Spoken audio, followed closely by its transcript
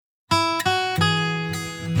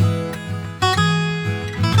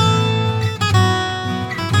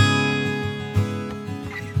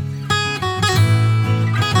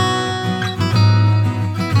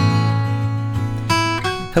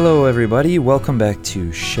Hello, everybody. Welcome back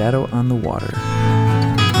to Shadow on the Water.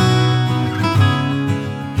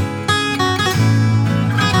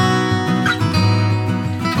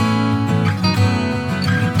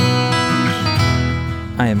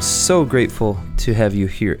 I am so grateful to have you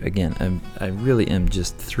here again. I really am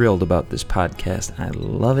just thrilled about this podcast. I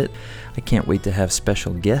love it. I can't wait to have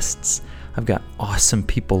special guests. I've got awesome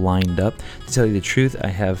people lined up. To tell you the truth, I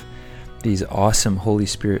have these awesome Holy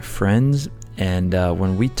Spirit friends, and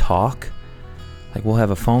when we talk, like we'll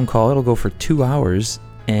have a phone call, it'll go for 2 hours,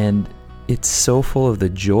 and it's so full of the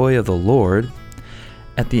joy of the Lord.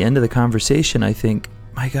 At the end of the conversation, I think,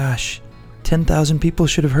 my gosh, 10,000 people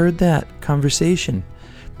should have heard that conversation,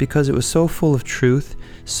 because it was so full of truth,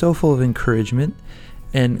 so full of encouragement,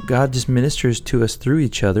 and God just ministers to us through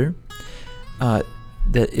each other, that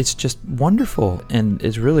it's just wonderful. And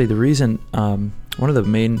it's really the reason, one of the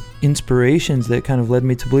main inspirations that kind of led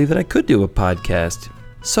me to believe that I could do a podcast.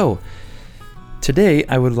 So today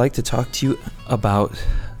I would like to talk to you about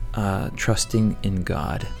trusting in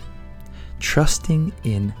God. Trusting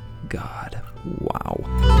in God. Wow.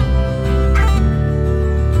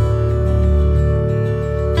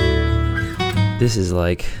 This is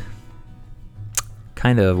like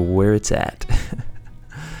kind of where it's at.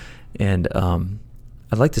 And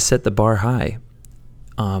I'd like to set the bar high.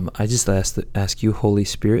 I just ask you, Holy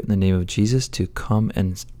Spirit, in the name of Jesus, to come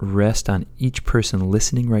and rest on each person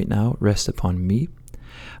listening right now. Rest upon me.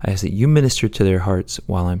 I ask that you minister to their hearts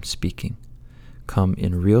while I'm speaking. Come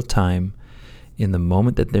in real time, in the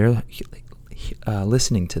moment that they're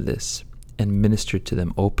listening to this, and minister to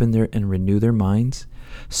them. Open and renew their minds.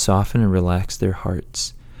 Soften and relax their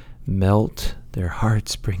hearts. Melt their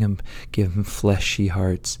hearts. Give them fleshy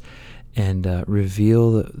hearts, and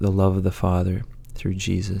reveal the love of the Father through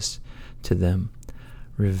Jesus to them.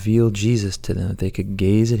 Reveal Jesus to them, that they could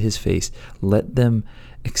gaze at his face. Let them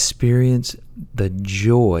experience the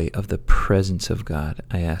joy of the presence of God.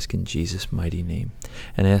 I ask in Jesus' mighty name.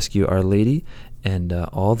 And I ask you, Our Lady, and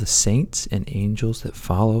all the saints and angels that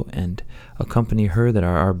follow and accompany her, that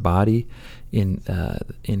are our body in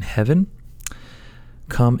heaven,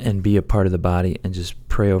 come and be a part of the body and just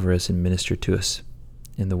pray over us and minister to us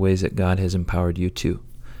in the ways that God has empowered you to,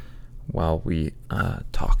 while we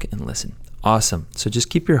talk and listen. Awesome. So just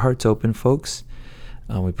keep your hearts open, folks.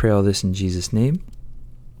 We pray all this in Jesus' name.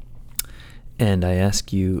 And I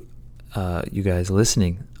ask you, you guys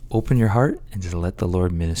listening, open your heart and just let the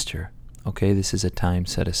Lord minister. Okay, this is a time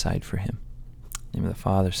set aside for him. In the name of the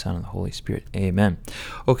Father, Son, and the Holy Spirit. Amen.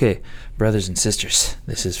 Okay, brothers and sisters,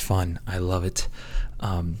 this is fun. I love it.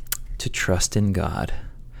 To trust in God.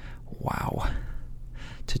 Wow.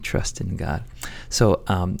 To trust in God. So,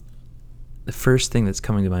 the first thing that's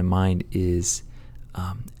coming to my mind is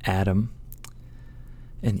Adam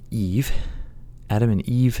and Eve. Adam and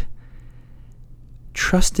Eve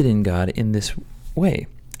trusted in God in this way.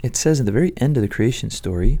 It says at the very end of the creation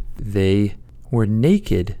story, they were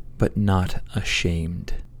naked but not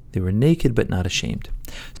ashamed. They were naked but not ashamed.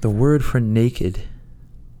 The word for naked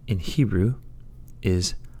in Hebrew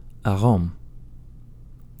is arom.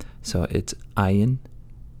 So it's ayin,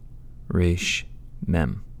 resh,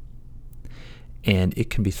 mem. And it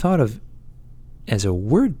can be thought of as a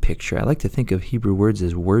word picture. I like to think of Hebrew words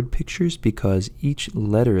as word pictures, because each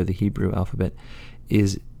letter of the Hebrew alphabet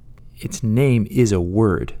its name is a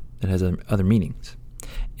word that has other meanings.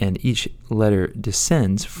 And each letter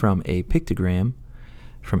descends from a pictogram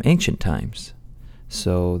from ancient times.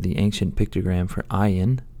 So the ancient pictogram for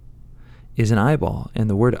ayin is an eyeball, and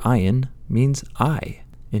the word ayin means eye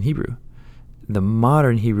in Hebrew. The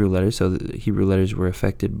modern Hebrew letters, so the Hebrew letters were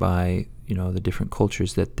affected by, the different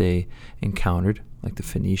cultures that they encountered, like the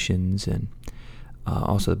Phoenicians and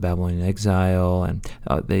also the Babylonian exile, and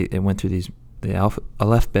they went through these. The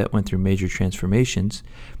alphabet went through major transformations,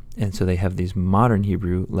 and so they have these modern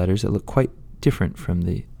Hebrew letters that look quite different from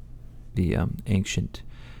the ancient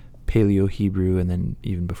Paleo-Hebrew, and then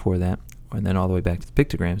even before that, and then all the way back to the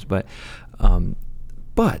pictograms.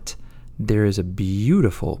 But there is a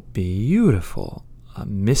beautiful, beautiful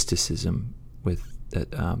mysticism that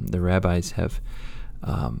the rabbis have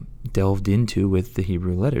delved into with the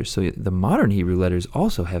Hebrew letters. So the modern Hebrew letters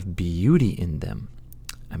also have beauty in them.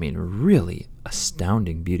 I mean, really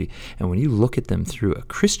astounding beauty. And when you look at them through a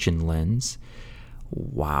Christian lens,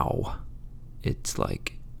 wow, it's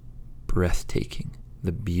like breathtaking,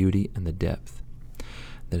 the beauty and the depth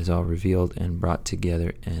that is all revealed and brought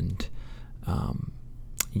together and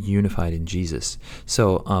unified in Jesus.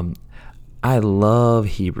 So I love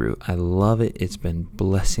Hebrew. I love it. It's been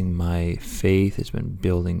blessing my faith. It's been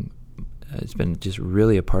building it's been just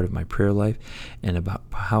really a part of my prayer life, and about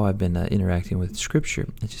how I've been interacting with Scripture.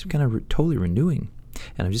 It's just kind of totally renewing,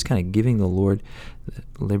 and I'm just kind of giving the Lord the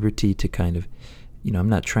liberty to kind of, I'm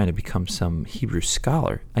not trying to become some Hebrew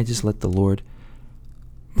scholar. I just let the Lord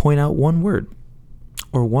point out one word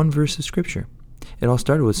or one verse of Scripture. It all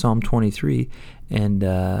started with Psalm 23, and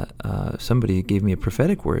somebody gave me a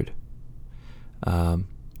prophetic word.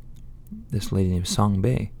 This lady named Song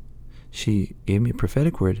Bei, she gave me a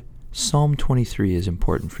prophetic word. Psalm 23 is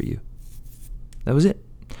important for you. That was it.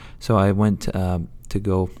 So I went to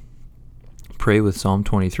go pray with Psalm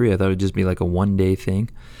 23. I thought it would just be like a one-day thing.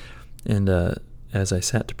 And as I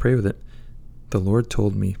sat to pray with it, the Lord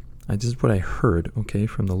told me, this is what I heard,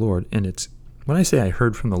 from the Lord. And it's, when I say I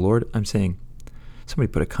heard from the Lord, I'm saying,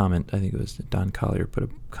 somebody put a comment, I think it was Don Collier put a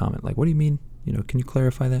comment, like, what do you mean? Can you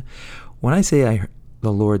clarify that? When I say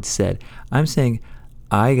the Lord said, I'm saying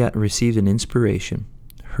I received an inspiration,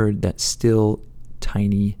 heard that still,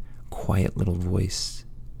 tiny, quiet little voice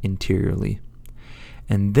interiorly,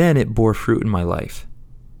 and then it bore fruit in my life.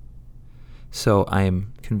 So I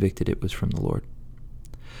am convicted it was from the Lord.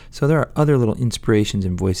 So there are other little inspirations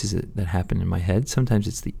and voices that happen in my head. Sometimes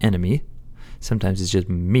it's the enemy. Sometimes it's just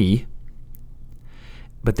me.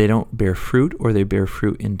 But they don't bear fruit, or they bear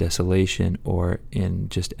fruit in desolation or in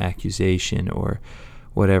just accusation or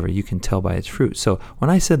whatever. You can tell by its fruit. So when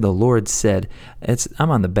I said the Lord said,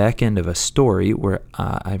 I'm on the back end of a story where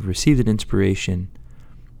I've received an inspiration,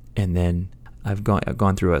 and then I've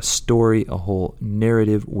gone through a story, a whole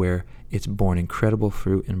narrative where it's borne incredible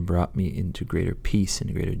fruit and brought me into greater peace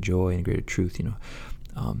and greater joy and greater truth.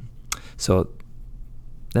 So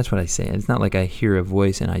that's what I say. It's not like I hear a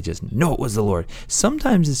voice and I just know it was the Lord.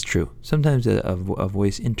 Sometimes it's true. Sometimes a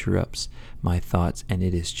voice interrupts my thoughts, and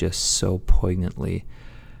it is just so poignantly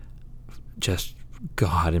just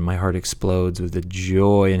God, and my heart explodes with the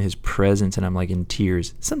joy in His presence, and I'm like in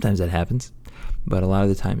tears. Sometimes that happens, but a lot of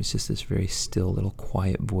the time it's just this very still, little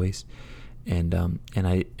quiet voice, and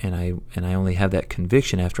I only have that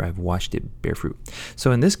conviction after I've watched it bear fruit.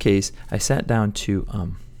 So in this case, I sat down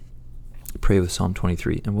to pray with Psalm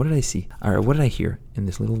 23. And what did I see? Or what did I hear in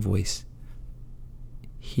this little voice?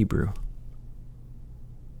 Hebrew.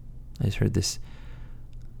 I just heard this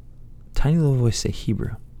tiny little voice say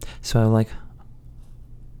Hebrew. So I'm like,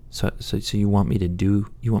 so you want me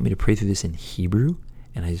to pray through this in Hebrew?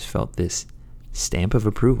 And I just felt this stamp of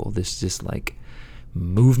approval, this just like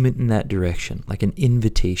movement in that direction, like an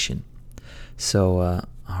invitation. So,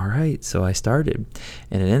 all right. So I started,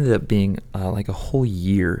 and it ended up being like a whole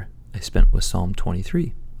year I spent with Psalm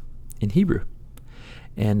 23 in Hebrew.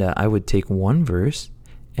 And I would take one verse,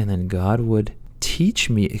 and then God would teach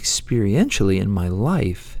me experientially in my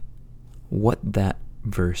life what that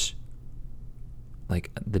verse, like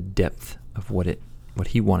the depth of what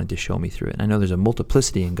He wanted to show me through it. And I know there's a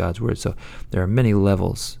multiplicity in God's word, so there are many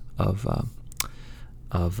levels of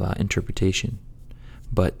interpretation.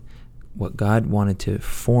 But what God wanted to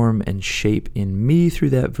form and shape in me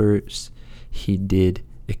through that verse, He did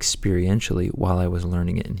experientially while I was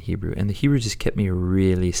learning it in Hebrew. And the Hebrew just kept me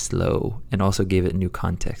really slow and also gave it new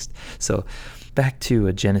context. So back to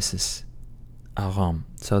Genesis, aram.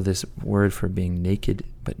 So this word for being naked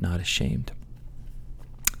but not ashamed.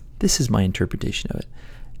 This is my interpretation of it.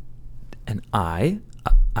 An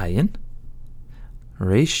ayin.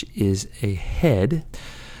 Resh is a head,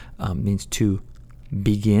 means to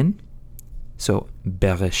begin. So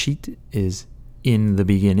Bereshit is in the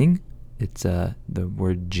beginning. It's the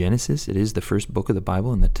word Genesis. It is the first book of the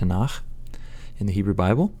Bible in the Tanakh, in the Hebrew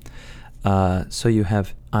Bible. So you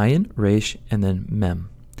have ayin, resh, and then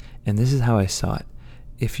mem. And this is how I saw it.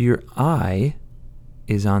 If your eye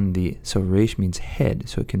is on so resh means head,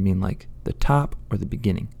 so it can mean like the top or the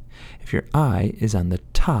beginning. If your eye is on the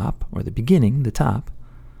top or the beginning, the top,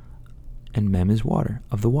 and mem is water,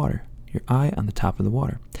 of the water. Your eye on the top of the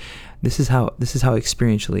water. This is how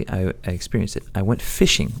experientially I experienced it. I went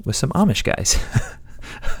fishing with some Amish guys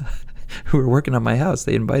who were working on my house.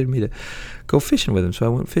 They invited me to go fishing with them, so I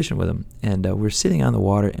went fishing with them. And we're sitting on the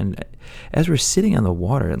water, and as we're sitting on the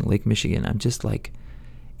water in Lake Michigan, I'm just like,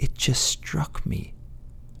 it just struck me.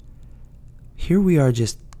 Here we are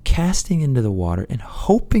just casting into the water and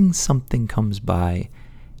hoping something comes by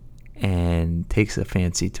and takes a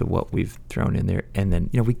fancy to what we've thrown in there. And then,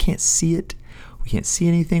 we can't see it. We can't see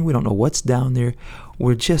anything. We don't know what's down there.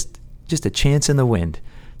 We're just a chance in the wind.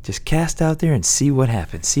 Just cast out there and see what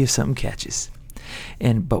happens. See if something catches.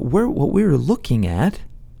 But what we were looking at,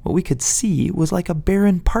 what we could see, was like a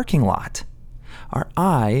barren parking lot. Our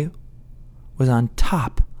eye was on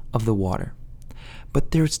top of the water.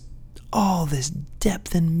 But there's all this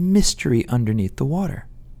depth and mystery underneath the water.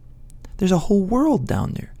 There's a whole world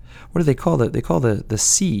down there. What do they call it? They call the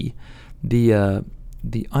sea the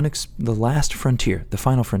last frontier, the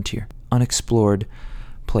final frontier. Unexplored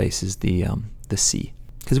place is the sea,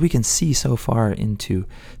 because we can see so far into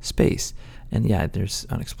space. And yeah, there's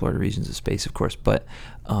unexplored regions of space, of course, but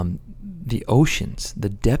the oceans, the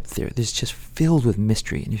depth there, is just filled with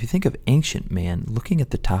mystery. And if you think of ancient man looking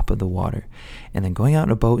at the top of the water and then going out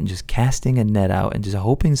in a boat and just casting a net out and just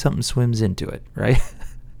hoping something swims into it, right?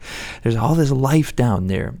 There's all this life down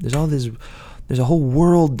there. There's a whole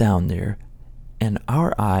world down there, and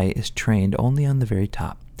our eye is trained only on the very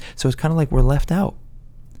top. So it's kind of like we're left out.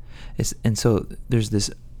 And so there's this,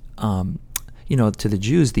 to the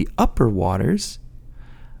Jews, the upper waters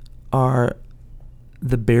are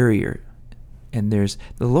the barrier. And there's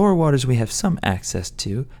the lower waters we have some access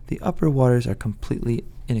to. The upper waters are completely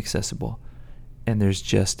inaccessible. And there's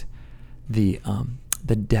just the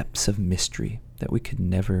depths of mystery that we could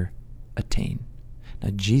never attain. Now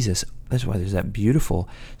Jesus, that's why there's that beautiful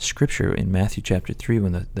scripture in Matthew chapter 3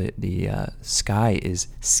 when the sky is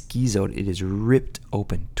schizoed, it is ripped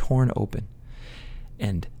open, torn open,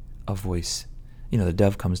 and a voice, the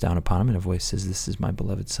dove comes down upon him, and a voice says, "This is my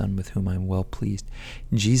beloved Son with whom I am well pleased."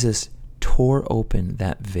 Jesus tore open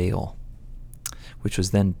that veil, which was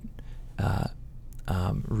then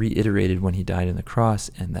reiterated when he died on the cross,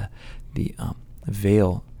 and the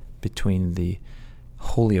veil between the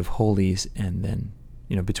Holy of Holies and then,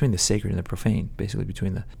 between the sacred and the profane, basically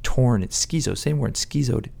between the torn, it's schizo, same word,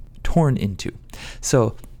 schizoed, torn into.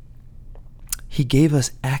 So he gave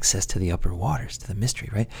us access to the upper waters, to the mystery,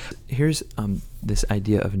 right? Here's this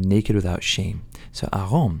idea of naked without shame. So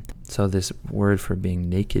arom, so this word for being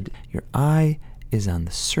naked, your eye is on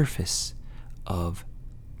the surface of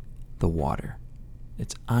the water.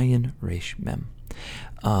 It's ayin resh mem.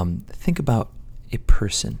 Think about a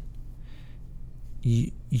person.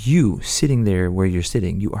 You sitting there where you're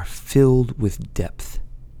sitting, you are filled with depth.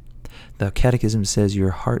 The Catechism says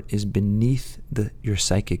your heart is beneath your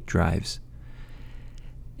psychic drives.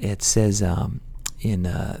 It says in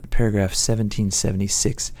paragraph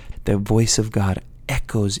 1776, the voice of God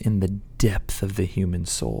echoes in the depth of the human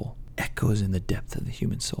soul. Echoes in the depth of the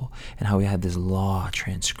human soul. And how we have this law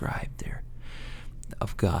transcribed there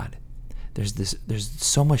of God. There's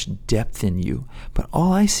so much depth in you, but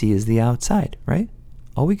all I see is the outside, right?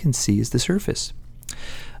 All we can see is the surface.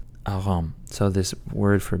 Aram. So this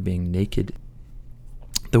word for being naked,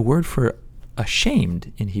 the word for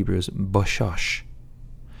ashamed in Hebrew is boshash.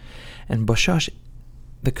 And boshash,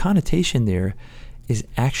 the connotation there is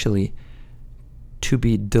actually to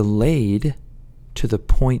be delayed to the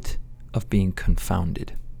point of being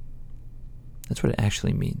confounded. That's what it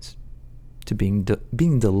actually means. To being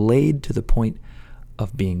delayed to the point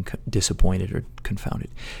of being disappointed or confounded.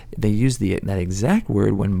 They use that exact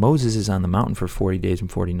word when Moses is on the mountain for 40 days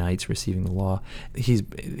and 40 nights receiving the law. He's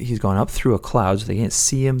gone up through a cloud, so they can't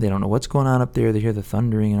see him. They don't know what's going on up there. They hear the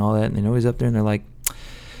thundering and all that, and they know he's up there, and they're like,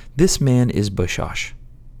 this man is Bashash.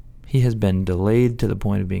 He has been delayed to the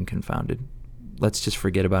point of being confounded. Let's just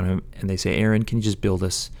forget about him. And they say, Aaron, can you just build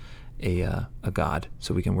us a god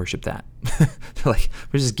so we can worship that? They're like,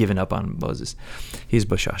 we're just giving up on Moses. He's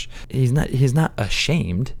Bashash. He's not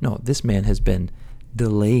ashamed. No, this man has been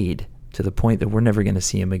delayed to the point that we're never going to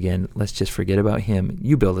see him again. Let's just forget about him.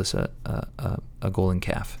 You build us a golden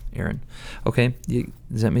calf, Aaron. Okay,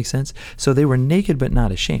 does that make sense? So they were naked but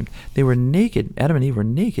not ashamed. They were naked. Adam and Eve were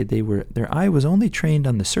naked. Their eye was only trained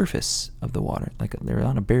on the surface of the water, like they were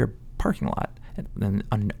on a bare parking lot. And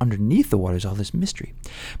then underneath the water is all this mystery.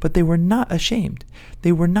 But they were not ashamed.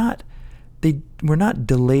 They were not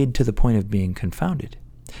delayed to the point of being confounded.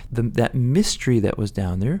 That mystery that was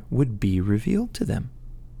down there would be revealed to them.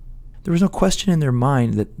 There was no question in their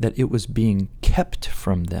mind that it was being kept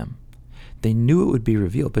from them. They knew it would be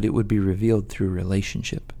revealed, but it would be revealed through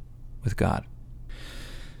relationship with God.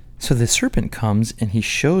 So the serpent comes and he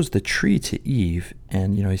shows the tree to Eve,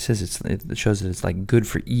 and he says it shows that it's like good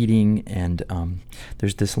for eating, and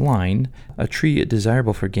there's this line, a tree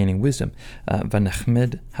desirable for gaining wisdom,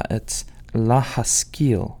 vanachmed ha'etz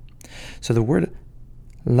lahaskil. So the word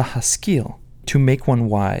lahaskil, to make one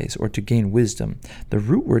wise or to gain wisdom, the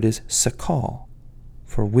root word is sakal,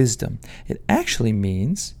 for wisdom. It actually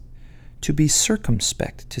means to be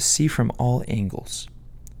circumspect, to see from all angles.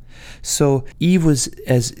 So Eve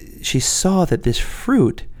as she saw that this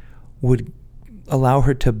fruit would allow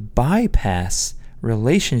her to bypass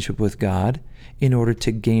relationship with God in order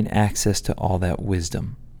to gain access to all that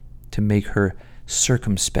wisdom, to make her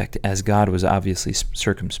circumspect as God was obviously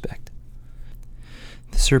circumspect.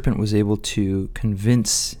 The serpent was able to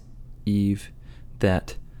convince Eve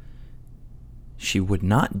that she would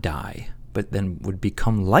not die, but then would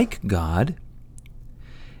become like God.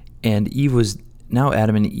 And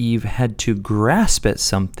Adam and Eve had to grasp at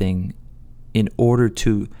something in order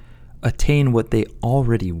to attain what they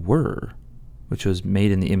already were, which was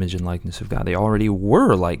made in the image and likeness of God. They already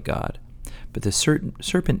were like God, but the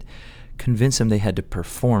serpent convinced them they had to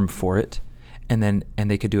perform for it, and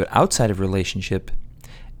they could do it outside of relationship,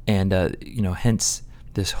 and hence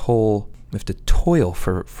this whole we have to toil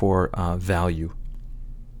for value.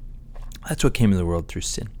 That's what came into the world through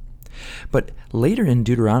sin. But later in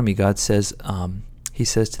Deuteronomy, God says, He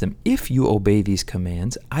says to them, if you obey these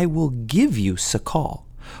commands, I will give you sakal.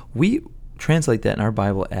 We translate that in our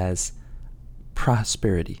Bible as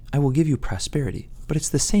prosperity. I will give you prosperity. But it's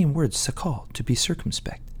the same word, sakal, to be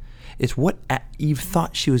circumspect. It's what Eve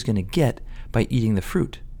thought she was going to get by eating the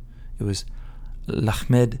fruit. It was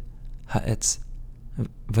lachmed ha'etz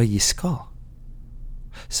vayiskal.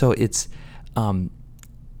 So it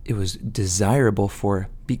was desirable for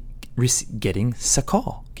getting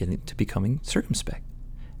sakal, getting to becoming circumspect.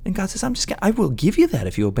 And God says, I will give you that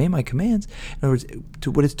if you obey my commands. In other words,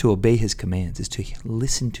 what is to obey his commands is to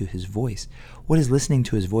listen to his voice. What is listening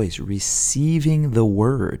to his voice? Receiving the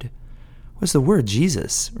word. What's the word?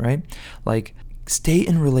 Jesus, right? Like, stay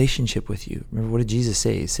in relationship with you. Remember, what did Jesus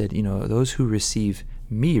say? He said, those who receive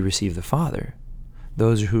me receive the Father.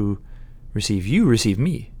 Those who receive you receive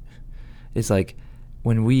me. It's like,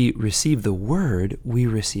 when we receive the Word, we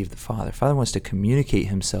receive the Father. Father wants to communicate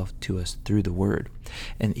himself to us through the Word.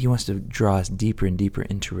 And he wants to draw us deeper and deeper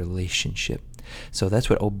into relationship. So that's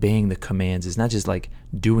what obeying the commands is. Not just like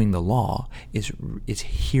doing the law. It's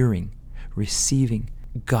hearing, receiving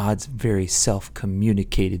God's very self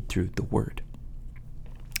communicated through the Word.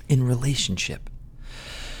 In relationship.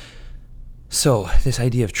 So this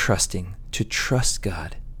idea of trusting, to trust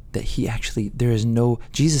God, that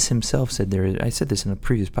Jesus himself said I said this in a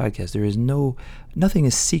previous podcast, nothing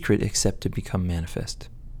is secret except to become manifest.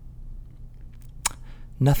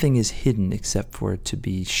 Nothing is hidden except for it to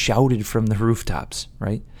be shouted from the rooftops,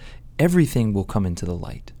 right? Everything will come into the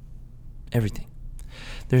light. Everything.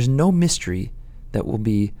 There's no mystery that will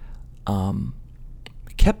be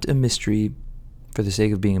kept a mystery for the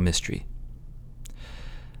sake of being a mystery.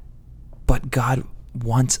 But God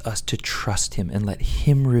wants us to trust him and let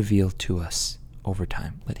him reveal to us over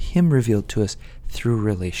time. Let him reveal to us through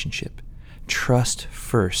relationship. Trust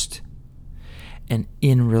first. And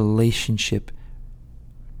in relationship,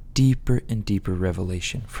 deeper and deeper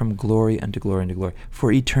revelation, from glory unto glory unto glory,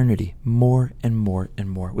 for eternity, more and more and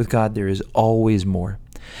more. With God, there is always more.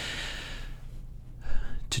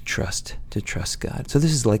 To trust God. So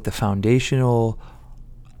this is like the foundational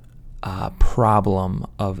problem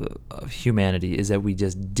of humanity, is that we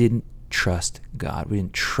just didn't trust God. We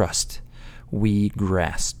didn't trust. We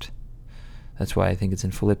grasped. That's why I think it's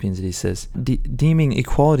in Philippians that he says, deeming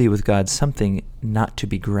equality with God something not to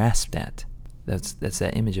be grasped at. That's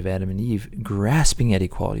that image of Adam and Eve grasping at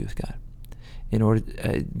equality with God. In order,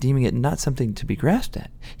 deeming it not something to be grasped at,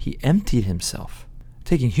 he emptied himself,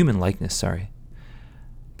 taking human likeness.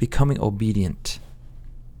 Becoming obedient.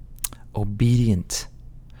 Obedient.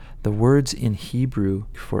 The words in Hebrew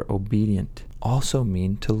for obedient also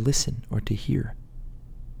mean to listen or to hear.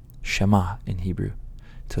 Shema in Hebrew.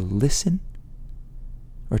 To listen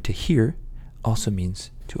or to hear also means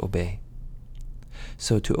to obey.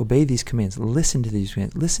 So to obey these commands, listen to these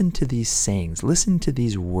commands, listen to these sayings, listen to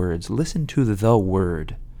these words, listen to the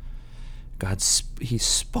word. He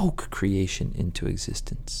spoke creation into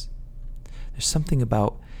existence. There's something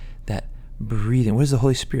about that breathing. What is the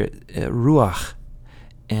Holy Spirit? Ruach.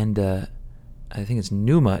 And I think it's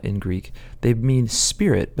pneuma in Greek. They mean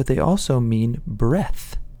spirit, but they also mean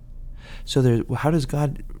breath. So how does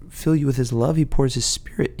God fill you with his love? He pours his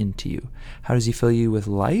spirit into you. How does he fill you with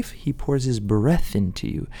life? He pours his breath into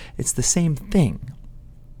you. It's the same thing.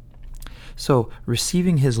 So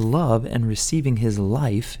receiving his love and receiving his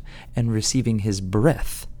life and receiving his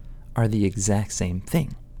breath are the exact same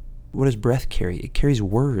thing. What does breath carry? It carries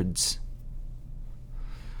words.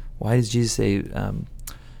 Why does Jesus say,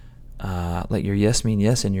 let your yes mean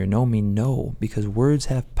yes and your no mean no? Because words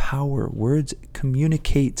have power. Words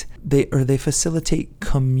communicate. They facilitate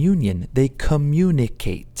communion. They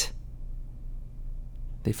communicate.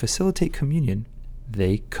 They facilitate communion.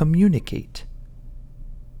 They communicate.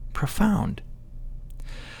 Profound.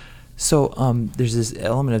 So there's this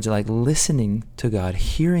element of like listening to God,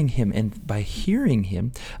 hearing him, and by hearing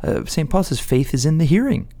him, St. Paul says faith is in the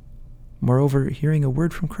hearing. Moreover, hearing a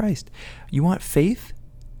word from Christ. You want faith?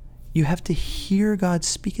 You have to hear God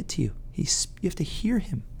speak it to you. You have to hear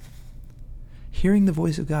him. Hearing the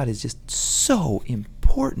voice of God is just so important.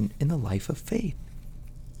 important in the life of faith.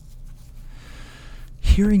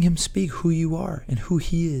 Hearing him speak who you are and who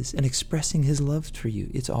he is and expressing his love for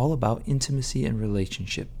you. It's all about intimacy and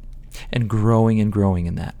relationship and growing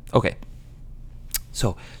in that. Okay,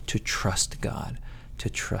 so to trust God, to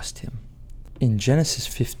trust him. In Genesis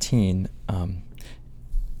 15,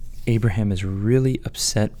 Abraham is really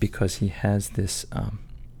upset because he has this,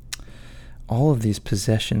 all of these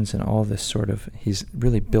possessions and all this sort of, he's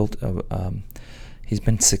really built, he's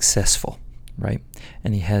been successful, right?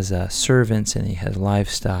 And he has servants and he has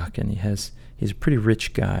livestock and he's a pretty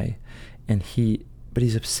rich guy, but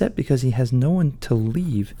he's upset because he has no one to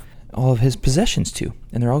leave all of his possessions to,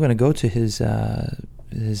 and they're all going to go to his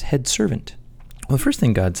head servant. Well, the first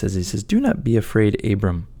thing God says, he says, "Do not be afraid,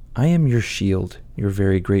 Abram. I am your shield, your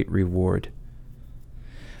very great reward."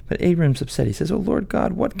 But Abram's upset. He says, "O Lord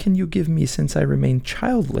God, what can you give me since I remain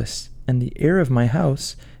childless, and the heir of my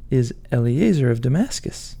house is Eliezer of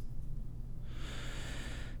Damascus?"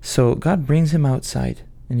 So God brings him outside,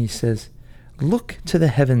 and he says, "Look to the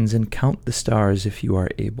heavens and count the stars if you are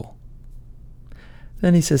able."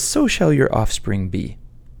 Then he says, "So shall your offspring be."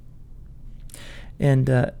 And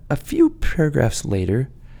a few paragraphs later,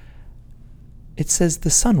 it says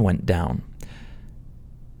the sun went down.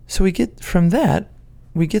 So we get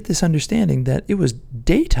this understanding that it was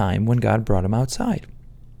daytime when God brought him outside.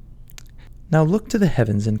 "Now look to the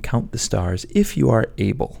heavens and count the stars if you are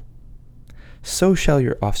able. So shall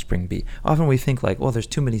your offspring be." Often we think like, well, there's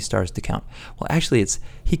too many stars to count. Well, actually,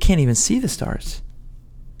 he can't even see the stars.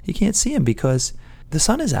 He can't see them because the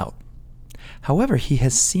sun is out. However, he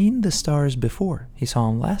has seen the stars before. He saw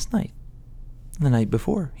them last night, the night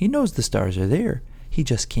before. He knows the stars are there. He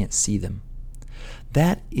just can't see them.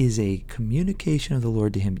 That is a communication of the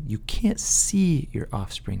Lord to him. You can't see your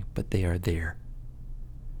offspring, but they are there.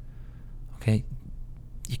 Okay?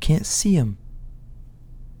 You can't see them,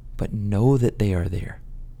 but know that they are there.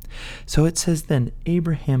 So it says then,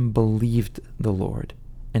 Abraham believed the Lord,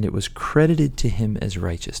 and it was credited to him as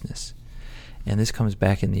righteousness. And this comes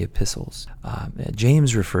back in the epistles.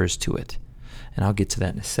 James refers to it, and I'll get to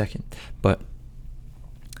that in a second. But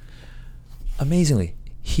amazingly,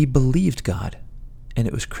 he believed God, and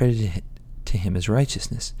it was credited to him as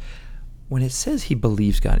righteousness. When it says he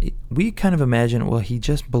believes God, we kind of imagine, well, he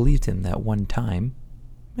just believed him that one time.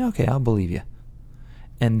 Okay, I'll believe you.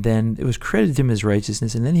 And then it was credited to him as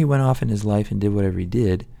righteousness, and then he went off in his life and did whatever he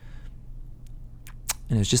did,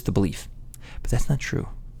 and it was just the belief. But that's not true.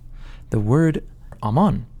 The word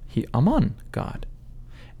amen, he amen God.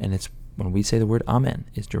 And it's when we say the word amen,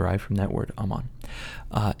 it's derived from that word amen.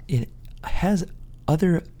 It has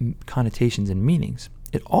other connotations and meanings.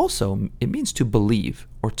 It means to believe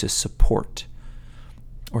or to support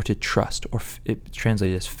or to trust, or it's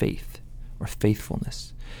translated as faith or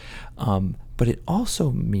faithfulness. But it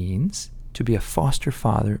also means to be a foster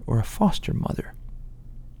father or a foster mother.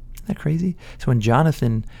 Isn't that crazy? So when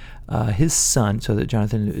Jonathan, his son, so that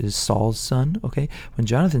Jonathan is Saul's son, okay? When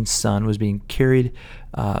Jonathan's son was being carried,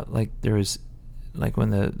 like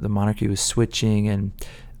when the monarchy was switching, and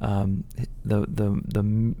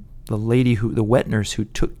the lady the wet nurse who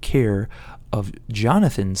took care of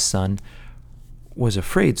Jonathan's son was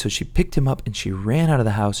afraid, so she picked him up and she ran out of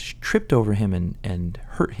the house. She tripped over him and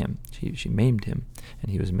hurt him. She maimed him,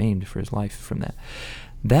 and he was maimed for his life from that.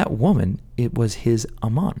 That woman, it was his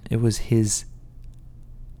amen. It was his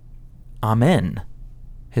amen,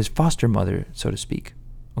 his foster mother, so to speak.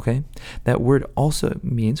 Okay? That word also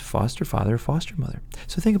means foster father or foster mother.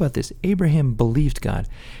 So think about this. Abraham believed God.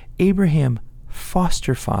 Abraham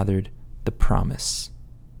foster fathered the promise.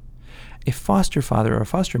 A foster father or a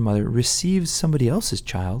foster mother receives somebody else's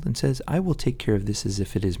child and says, "I will take care of this as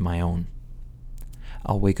if it is my own.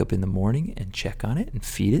 I'll wake up in the morning and check on it and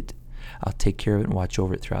feed it. I'll take care of it and watch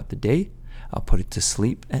over it throughout the day. I'll put it to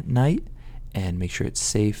sleep at night and make sure it's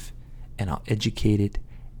safe, and I'll educate it,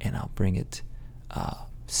 and I'll bring it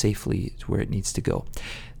safely to where it needs to go."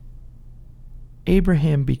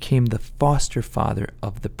 Abraham became the foster father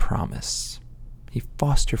of the promise. He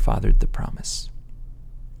foster fathered the promise.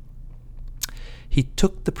 He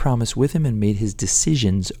took the promise with him and made his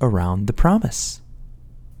decisions around the promise.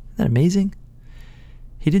 Isn't that amazing?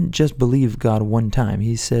 He didn't just believe God one time.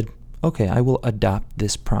 He said, okay, I will adopt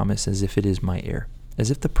this promise as if it is my heir,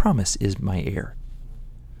 as if the promise is my heir.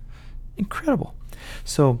 Incredible.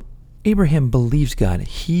 So Abraham believed God.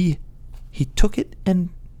 He took it and,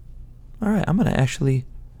 all right, I'm going to actually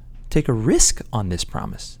take a risk on this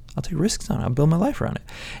promise. I'll take risks on it. I'll build my life around it.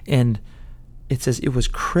 And it says it was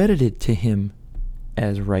credited to him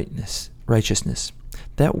as righteousness.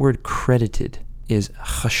 That word credited is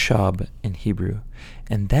chashab in Hebrew.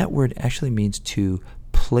 And that word actually means to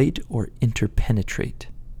interpolate or interpenetrate.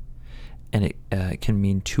 And it can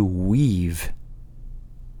mean to weave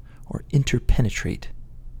or interpenetrate.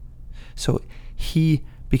 So he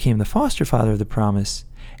became the foster father of the promise,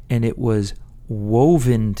 and it was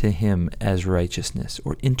woven to him as righteousness,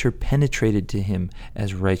 or interpenetrated to him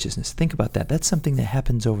as righteousness. Think about that. That's something that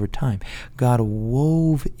happens over time. God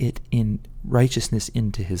wove it in righteousness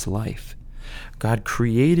into his life. God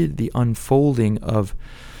created the unfolding of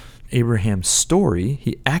Abraham's story.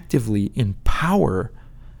 He actively, in power,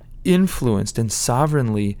 influenced and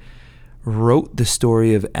sovereignly wrote the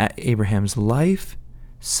story of Abraham's life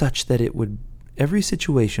such that every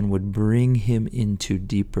situation would bring him into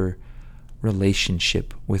deeper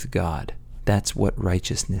relationship with God. That's what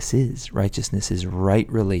righteousness is. Righteousness is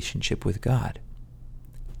right relationship with God.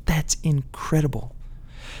 That's incredible.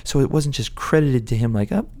 So it wasn't just credited to him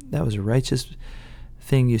like, oh, that was a righteous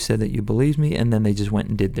thing, you said that you believed me, and then they just went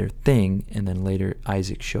and did their thing, and then later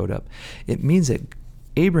Isaac showed up. It means that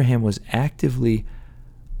Abraham was actively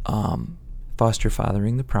foster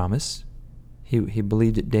fathering the promise. He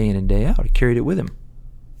believed it day in and day out. He carried it with him,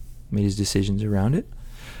 made his decisions around it.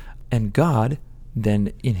 And God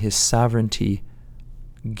then, in his sovereignty,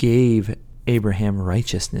 gave Abraham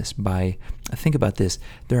righteousness by, think about this,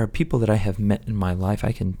 there are people that I have met in my life,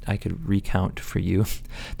 I could recount for you.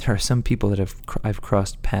 There are some people that I've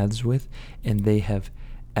crossed paths with, and they have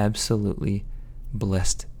absolutely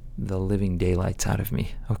blessed the living daylights out of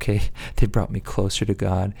me, okay? They brought me closer to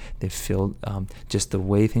God. They've filled, just the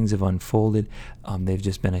way things have unfolded, they've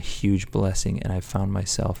just been a huge blessing, and I've found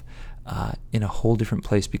myself in a whole different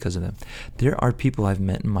place because of them. There are people I've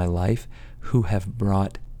met in my life who have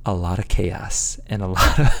brought a lot of chaos and a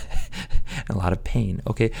lot of pain,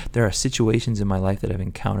 okay? There are situations in my life that I've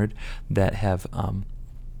encountered that have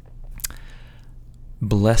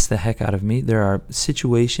bless the heck out of me. There are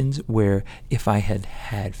situations where if I had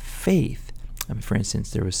had faith, I mean, for instance,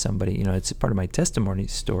 there was somebody, it's part of my testimony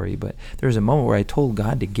story, but there was a moment where I told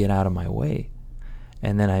God to get out of my way.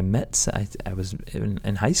 And then I was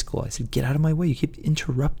in high school. I said, get out of my way. You keep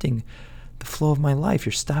interrupting the flow of my life.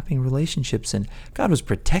 You're stopping relationships. And God was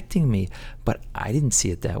protecting me, but I didn't see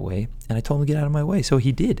it that way. And I told him to get out of my way. So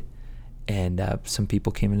he did. And some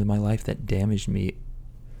people came into my life that damaged me.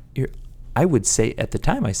 I would say at the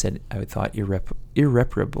time I thought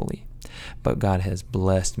irreparably, but God has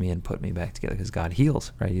blessed me and put me back together because God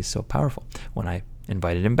heals, right? He's so powerful when I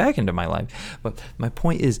invited him back into my life. But my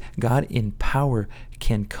point is, God in power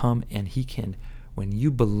can come, and he can, when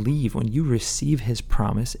you believe, when you receive his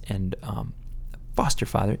promise and foster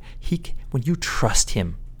father, when you trust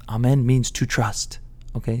him, amen means to trust,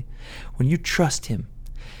 okay? When you trust him,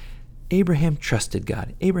 Abraham trusted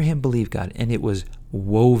God. Abraham believed God, and it was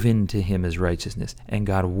woven to him as righteousness. And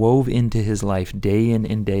God wove into his life day in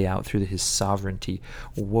and day out through his sovereignty,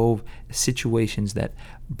 wove situations that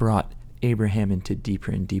brought Abraham into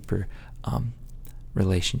deeper and deeper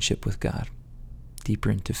relationship with God,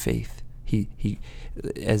 deeper into faith. He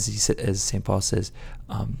as St. Paul says,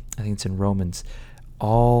 I think it's in Romans,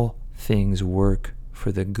 all things work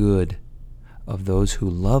for the good of those who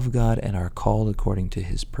love God and are called according to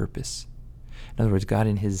his purpose. In other words, God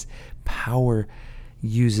in his power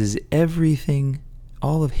uses everything,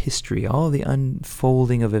 all of history, all of the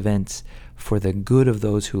unfolding of events for the good of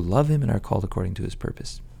those who love him and are called according to his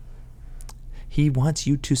purpose. He wants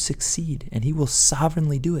you to succeed, and he will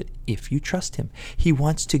sovereignly do it if you trust him. He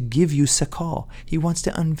wants to give you sakal. He wants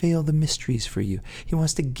to unveil the mysteries for you. He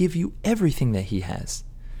wants to give you everything that he has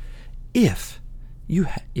if you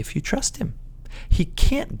trust him. He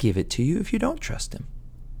can't give it to you if you don't trust him.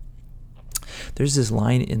 There's this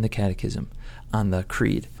line in the Catechism on the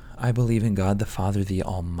Creed, I believe in God the Father, the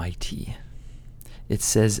Almighty. It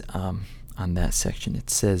says on that section, it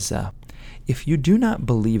says, if you do not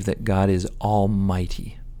believe that God is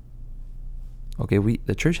almighty, okay,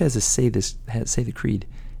 the church has to say the Creed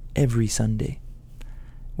every Sunday.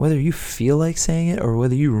 Whether you feel like saying it or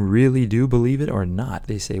whether you really do believe it or not,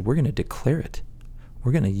 they say, we're going to declare it.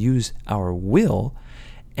 We're going to use our will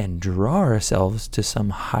and draw ourselves to some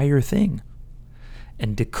higher thing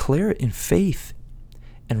and declare it in faith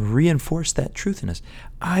and reinforce that truth in us.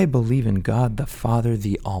 I believe in God the Father,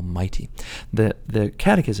 the Almighty. The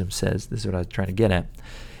Catechism says, this is what I was trying to get at,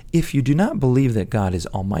 if you do not believe that God is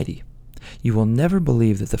almighty, you will never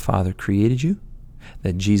believe that the Father created you,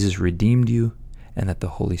 that Jesus redeemed you, and that the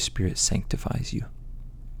Holy Spirit sanctifies you.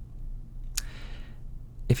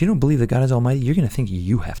 If you don't believe that God is almighty, you're going to think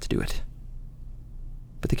you have to do it.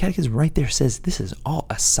 But the Catechism right there says this is all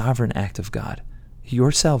a sovereign act of God.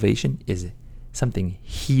 Your salvation is something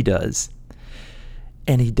he does,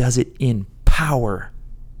 and he does it in power.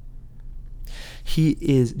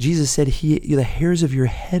 Jesus said, the hairs of your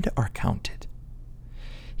head are counted.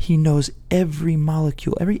 He knows every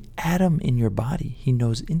molecule, every atom in your body. He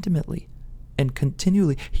knows intimately and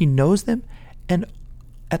continually. He knows them and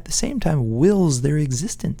at the same time wills their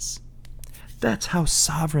existence. That's how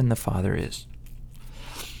sovereign the Father is.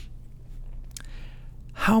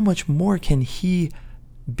 How much more can he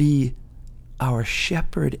be our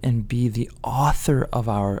shepherd and be the author of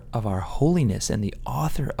our holiness and the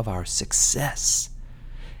author of our success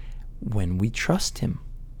when we trust him,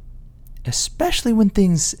 especially when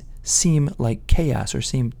things seem like chaos or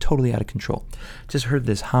seem totally out of control. Just heard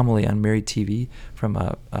this homily on Mary TV from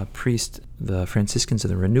a priest, the Franciscans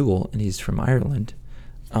of the Renewal, and he's from Ireland.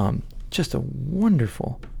 Just a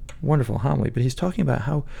wonderful, wonderful homily. But he's talking about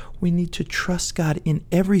how we need to trust God in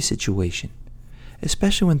every situation,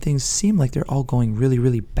 especially when things seem like they're all going really,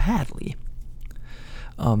 really badly.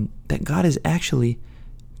 That God is actually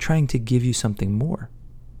trying to give you something more.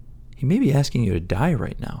 He may be asking you to die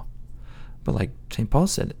right now. But like St. Paul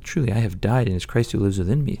said, truly I have died and it's Christ who lives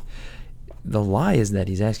within me. The lie is that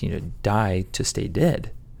he's asking you to die to stay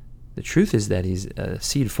dead. The truth is that a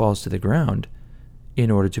seed falls to the ground in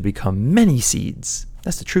order to become many seeds.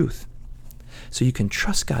 That's the truth. So you can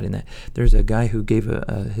trust God in that. There's a guy who gave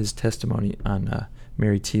his testimony on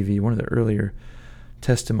Mary TV, one of the earlier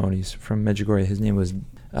testimonies from Medjugorje. His name was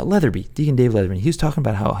Leatherby, Deacon Dave Leatherby. He was talking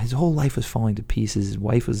about how his whole life was falling to pieces. His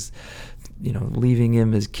wife was, leaving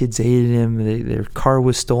him. His kids hated him. Their car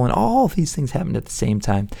was stolen. All these things happened at the same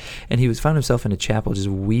time. And he found himself in a chapel just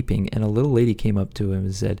weeping. And a little lady came up to him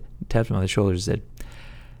and tapped him on the shoulder and said,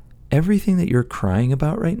 everything that you're crying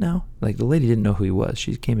about right now, like the lady didn't know who he was.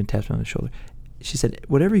 She came and tapped him on the shoulder. She said,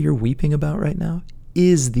 whatever you're weeping about right now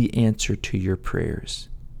is the answer to your prayers.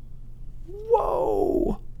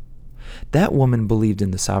 Whoa! That woman believed in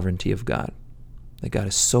the sovereignty of God. That God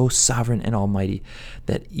is so sovereign and almighty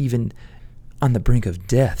that even on the brink of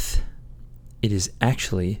death, it's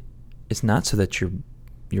not so that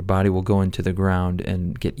your body will go into the ground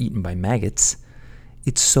and get eaten by maggots.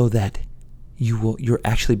 It's so that you're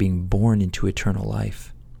actually being born into eternal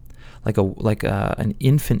life. Like an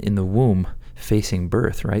infant in the womb facing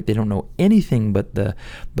birth, right? They don't know anything but the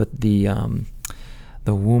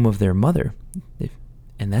womb of their mother.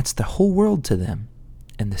 And that's the whole world to them.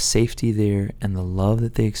 And the safety there and the love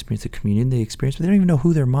that they experience, the communion they experience, but they don't even know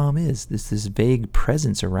who their mom is. This vague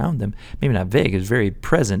presence around them. Maybe not vague, it's very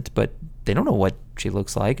present, but they don't know what she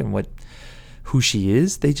looks like and who she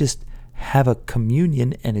is. They just have a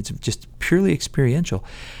communion and it's just purely experiential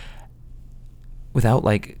without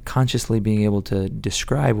consciously being able to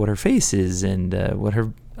describe what her face is and what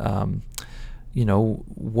her,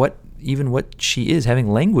 what she is,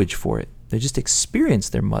 having language for it. They just experience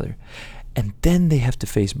their mother. And then they have to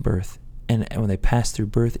face birth. And when they pass through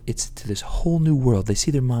birth, it's to this whole new world. They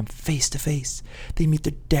see their mom face to face. They meet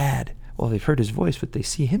their dad. Well, they've heard his voice, but they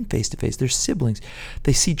see him face to face. They're siblings.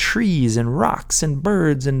 They see trees and rocks and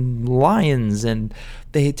birds and lions, and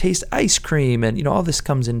they taste ice cream. And, all this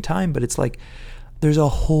comes in time, but it's like there's a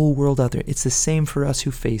whole world out there. It's the same for us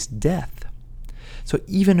who face death. So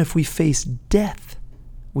even if we face death,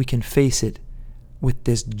 we can face it with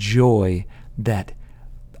this joy that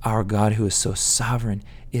our God, who is so sovereign,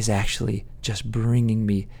 is actually just bringing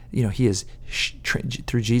me, he has,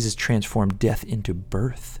 through Jesus, transformed death into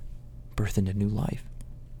birth into new life.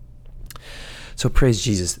 So praise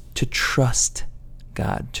Jesus, to trust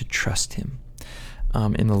God, to trust him.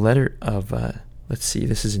 In the letter of, this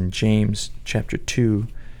is in James chapter 2,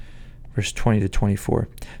 verse 20 to 24.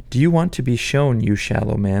 Do you want to be shown, you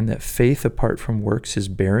shallow man, that faith apart from works is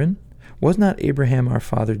barren? Was not Abraham our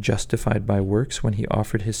father justified by works when he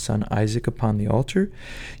offered his son Isaac upon the altar?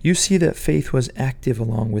 You see that faith was active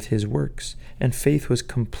along with his works, and faith was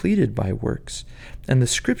completed by works. And the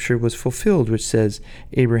scripture was fulfilled, which says,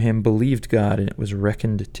 Abraham believed God, and it was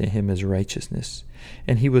reckoned to him as righteousness.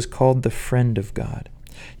 And he was called the friend of God.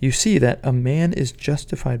 You see that a man is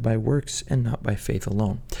justified by works and not by faith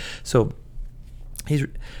alone. So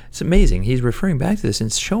it's amazing. He's referring back to this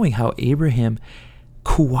and showing how Abraham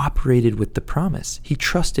cooperated with the promise. He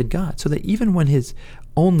trusted God, so that even when his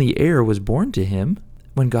only heir was born to him,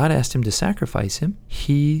 when God asked him to sacrifice him,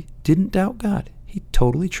 he didn't doubt God. He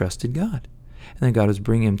totally trusted God. And then God was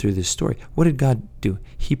bringing him through this story. What did God do?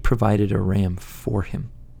 He provided a ram for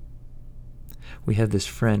him. We have this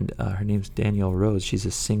friend, her name's Danielle Rose. She's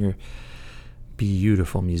a singer,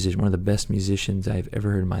 beautiful musician, one of the best musicians I've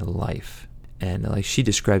ever heard in my life. And she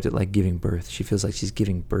described it like giving birth. She feels like she's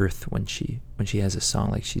giving birth when she has a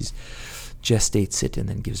song, like she's gestates it and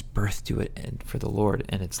then gives birth to it and for the Lord.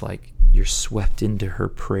 And it's like you're swept into her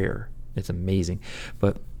prayer. It's amazing.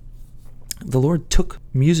 But the Lord took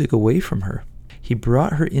music away from her. He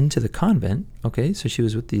brought her into the convent, okay, so she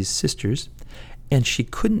was with these sisters, and she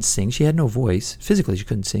couldn't sing. She had no voice. Physically, she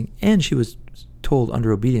couldn't sing, and she was told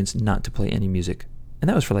under obedience not to play any music. And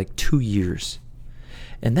that was for like 2 years.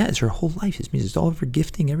 And that is her whole life, is music. It's all of her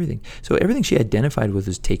gifting, everything. So everything she identified with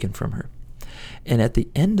was taken from her. And at the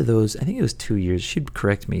end of those, I think it was 2 years, she'd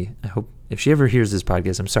correct me. I hope, if she ever hears this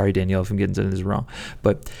podcast, I'm sorry, Danielle, if I'm getting something this wrong.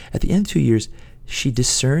 But at the end of 2 years, she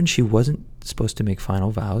discerned she wasn't supposed to make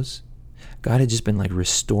final vows. God had just been like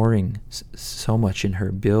restoring so much in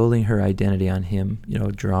her, building her identity on Him,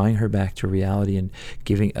 drawing her back to reality and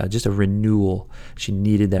giving just a renewal. She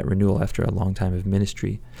needed that renewal after a long time of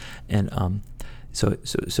ministry. And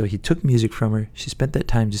so He took music from her. She spent that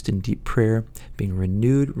time just in deep prayer, being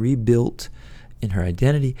renewed, rebuilt in her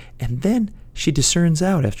identity. And then she discerns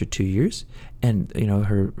out after 2 years. And,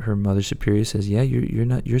 her Mother Superior says, yeah,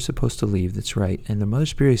 you're supposed to leave. That's right. And the Mother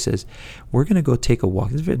Superior says, we're going to go take a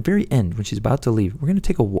walk. At the very end, when she's about to leave, we're going to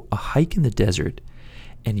take a hike in the desert,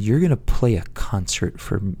 and you're going to play a concert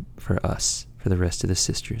for us, for the rest of the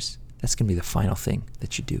sisters. That's going to be the final thing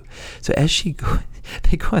that you do. So as they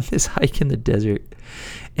go on this hike in the desert,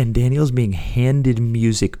 and Danielle's being handed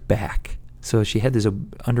music back. So she had this,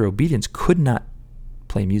 under obedience, could not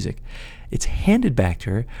play music. It's handed back to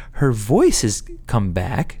her. Her voice has come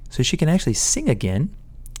back, so she can actually sing again,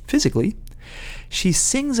 physically. She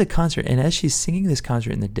sings a concert, and as she's singing this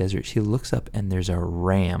concert in the desert, she looks up, and there's a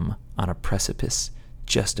ram on a precipice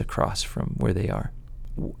just across from where they are.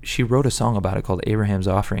 She wrote a song about it called Abraham's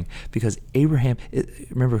Offering, because Abraham,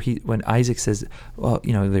 remember when Isaac says, well,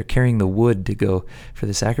 they're carrying the wood to go for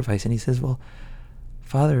the sacrifice, and he says, well,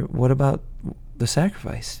 Father, what about the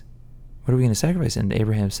sacrifice? What are we going to sacrifice? And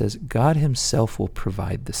Abraham says, God Himself will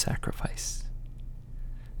provide the sacrifice.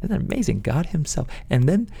 Isn't that amazing? God Himself. And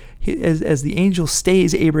then as the angel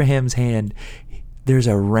stays Abraham's hand, there's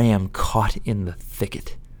a ram caught in the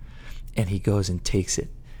thicket. And he goes and takes it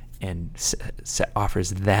and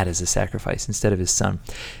offers that as a sacrifice instead of his son.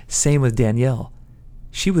 Same with Danielle.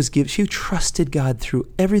 She trusted God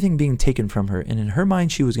through everything being taken from her, and in her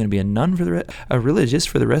mind, she was going to be a nun a religious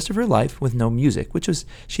for the rest of her life with no music, which was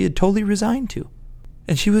she had totally resigned to,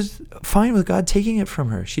 and she was fine with God taking it from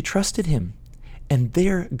her. She trusted Him, and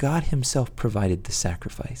there, God Himself provided the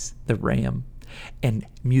sacrifice, the ram, and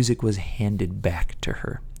music was handed back to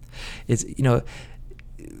her. It's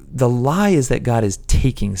the lie is that God is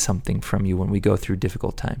taking something from you when we go through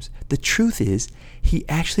difficult times. The truth is, He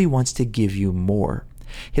actually wants to give you more.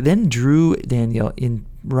 He then drew Danielle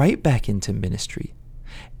right back into ministry.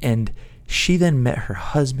 And she then met her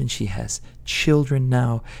husband. She has children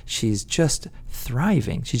now. She's just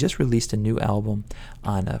thriving. She just released a new album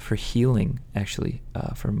for healing, actually,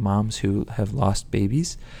 for moms who have lost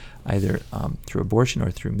babies, either through abortion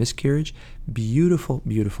or through miscarriage. Beautiful,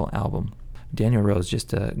 beautiful album. Danielle Rose,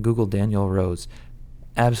 just Google Danielle Rose.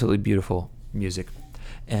 Absolutely beautiful music.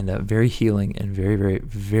 And very healing and very, very,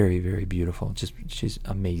 very, very beautiful. She's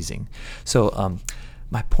amazing. So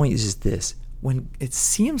my point is this: when it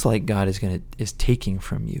seems like God is taking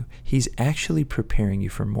from you, He's actually preparing you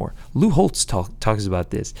for more. Lou Holtz talks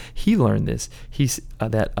about this. He learned this. He's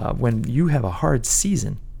that when you have a hard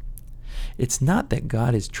season, it's not that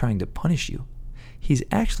God is trying to punish you. He's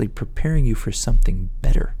actually preparing you for something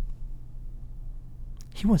better.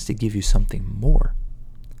 He wants to give you something more.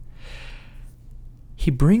 He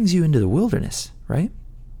brings you into the wilderness, right?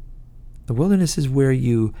 The wilderness is where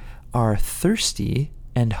you are thirsty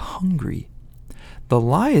and hungry. The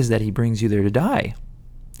lie is that He brings you there to die.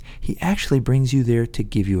 He actually brings you there to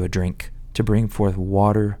give you a drink, to bring forth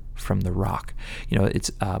water from the rock. It's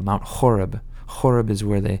Mount Horeb. Horeb is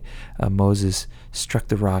where Moses struck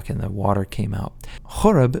the rock and the water came out.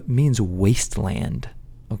 Horeb means wasteland,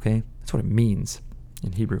 okay? That's what it means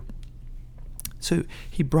in Hebrew. So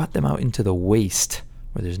He brought them out into the waste,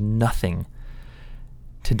 where there's nothing.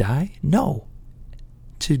 To die? No.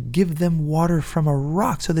 To give them water from a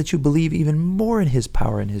rock so that you believe even more in His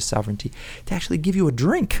power and His sovereignty. To actually give you a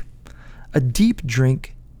drink. A deep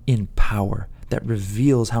drink in power that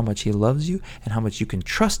reveals how much He loves you and how much you can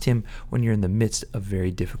trust Him when you're in the midst of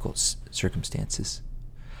very difficult circumstances.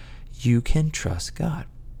 You can trust God.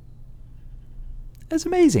 That's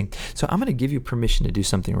amazing. So I'm going to give you permission to do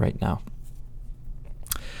something right now.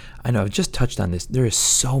 I know I've just touched on this. There is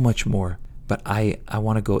so much more, but I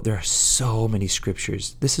want to go. There are so many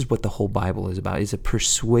scriptures. This is what the whole Bible is about. It's a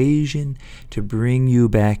persuasion to bring you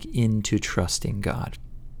back into trusting God.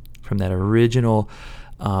 From that original,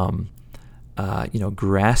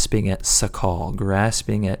 grasping at sakal,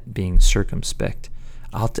 grasping at being circumspect.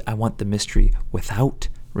 I want the mystery without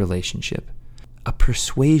relationship. a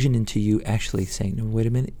persuasion into you actually saying, no, wait a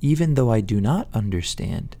minute, even though I do not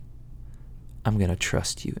understand, I'm going to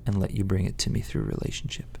trust you and let you bring it to me through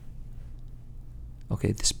relationship.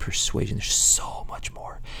 Okay, this persuasion, there's so much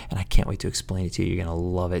more. And I can't wait to explain it to you. You're going to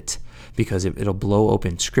love it because it'll blow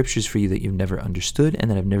open scriptures for you that you've never understood and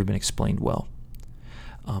that have never been explained well.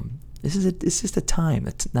 This is just a time.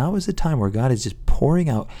 Now is the time where God is just pouring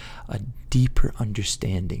out a deeper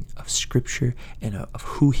understanding of Scripture and of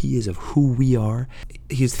who He is, of who we are.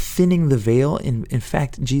 He's thinning the veil. In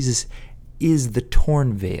fact, Jesus is the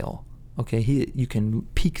torn veil. Okay, you can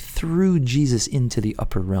peek through Jesus into the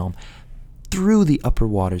upper realm, through the upper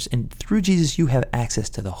waters, and through Jesus you have access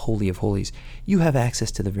to the Holy of Holies. You have access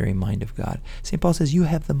to the very mind of God. St. Paul says you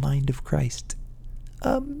have the mind of Christ.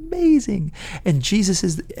 Amazing. And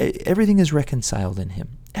everything is reconciled in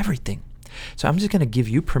Him. Everything. So I'm just going to give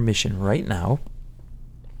you permission right now.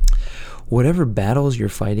 Whatever battles you're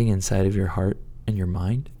fighting inside of your heart and your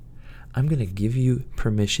mind, I'm going to give you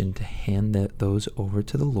permission to hand those over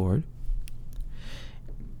to the Lord.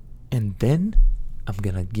 And then I'm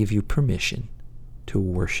going to give you permission to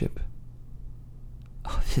worship.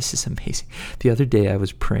 Oh, this is amazing. The other day I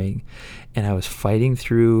was praying and I was fighting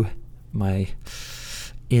through my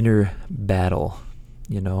inner battle,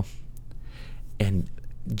 and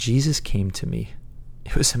Jesus came to me.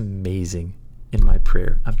 It was amazing in my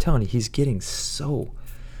prayer. I'm telling you, he's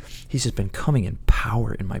just been coming in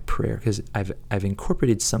power in my prayer because I've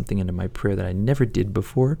incorporated something into my prayer that I never did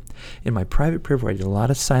before. In my private prayer, where I did a lot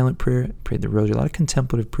of silent prayer, prayed the rosary, a lot of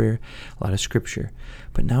contemplative prayer, a lot of scripture.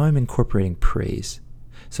 But now I'm incorporating praise.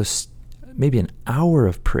 So maybe an hour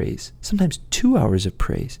of praise, sometimes 2 hours of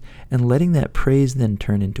praise, and letting that praise then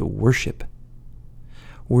turn into worship.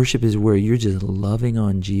 Worship is where you're just loving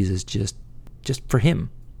on Jesus just for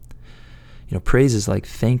Him. Praise is like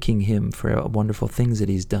thanking Him for wonderful things that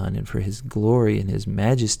He's done and for His glory and His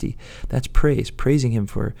majesty. That's praise. Praising Him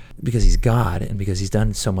because He's God and because He's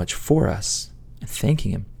done so much for us and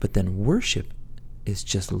thanking Him. But then worship is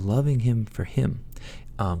just loving Him for Him.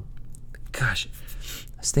 Gosh,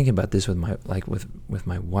 I was thinking about this with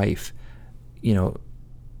my wife.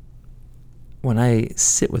 When I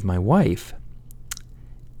sit with my wife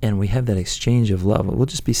and we have that exchange of love, we'll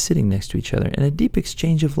just be sitting next to each other and a deep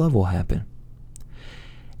exchange of love will happen.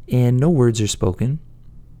 And no words are spoken.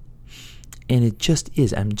 And it just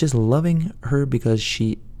is. I'm just loving her because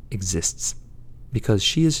she exists. Because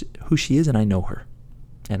she is who she is and I know her.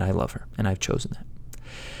 And I love her. And I've chosen that.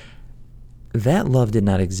 That love did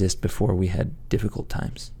not exist before we had difficult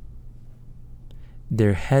times.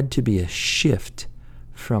 There had to be a shift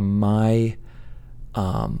from my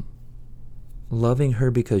loving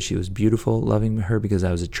her because she was beautiful, loving her because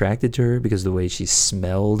I was attracted to her, because the way she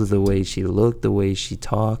smelled, the way she looked, the way she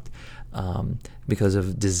talked, because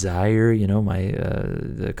of desire,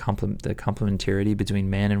 the complementarity between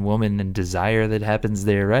man and woman and desire that happens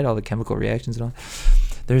there, right? All the chemical reactions and all.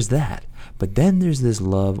 There's that. But then there's this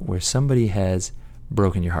love where somebody has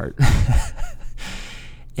broken your heart.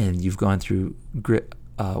 And you've gone through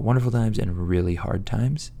wonderful times and really hard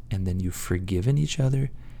times. And then you've forgiven each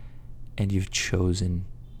other. And you've chosen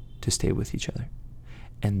to stay with each other.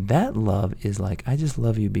 And that love is like, I just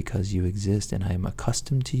love you because you exist. And I am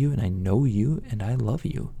accustomed to you. And I know you. And I love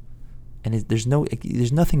you. And there's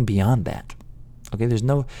nothing beyond that. Okay? There's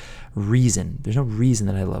no reason. There's no reason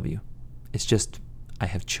that I love you. It's just, I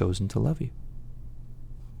have chosen to love you.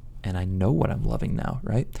 And I know what I'm loving now,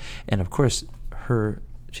 right? And of course,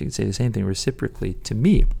 she could say the same thing reciprocally to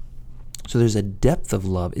me. So there's a depth of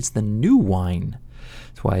love. It's the new wine.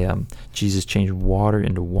 That's why Jesus changed water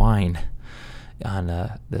into wine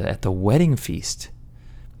at the wedding feast,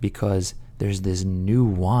 because there's this new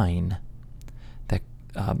wine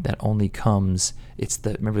that only comes.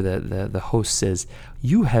 Remember the host says,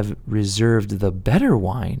 "You have reserved the better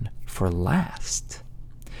wine for last."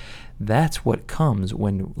 That's what comes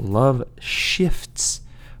when love shifts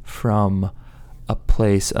from a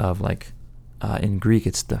place of in Greek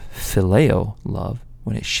it's the phileo love.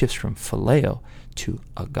 When it shifts from phileo to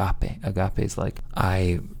agape. Agape is like,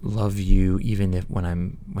 I love you even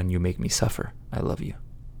when you make me suffer. I love you.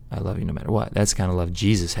 I love you no matter what. That's the kind of love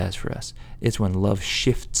Jesus has for us. It's when love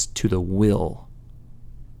shifts to the will.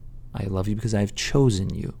 I love you because I've chosen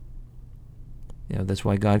you. That's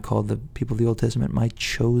why God called the people of the Old Testament my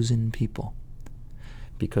chosen people.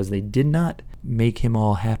 Because they did not make him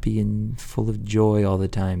all happy and full of joy all the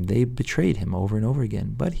time. They betrayed him over and over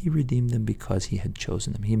again. But he redeemed them because he had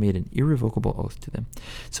chosen them. He made an irrevocable oath to them.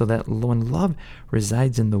 So that when love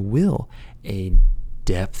resides in the will, a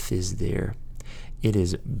depth is there. It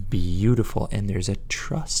is beautiful, and there's a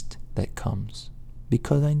trust that comes.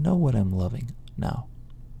 Because I know what I'm loving. now.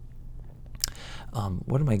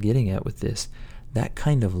 What am I getting at with this? That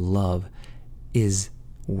kind of love is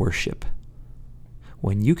worship.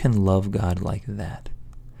 When you can love God like that,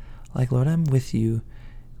 like, Lord, I'm with you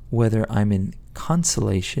whether I'm in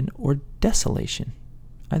consolation or desolation.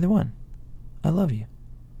 Either one. I love you.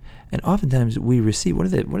 And oftentimes we receive, what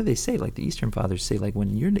do they say? Like the Eastern Fathers say, like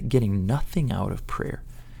when you're getting nothing out of prayer,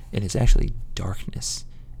 and it's actually darkness,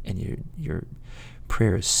 and your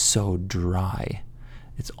prayer is so dry,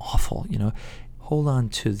 it's awful, Hold on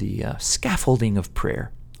to the scaffolding of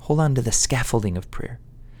prayer. Hold on to the scaffolding of prayer.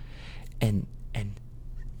 And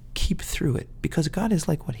keep through it. Because God is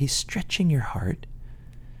like what? He's stretching your heart,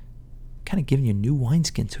 kind of giving you new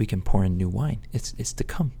wineskin so he can pour in new wine. It's to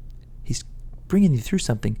come. He's bringing you through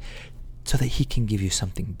something so that he can give you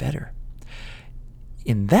something better.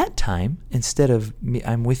 In that time, instead of me,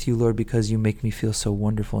 I'm with you, Lord, because you make me feel so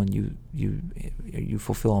wonderful and you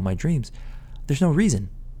fulfill all my dreams, there's no reason.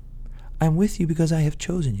 I'm with you because I have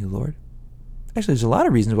chosen you, Lord. Actually, there's a lot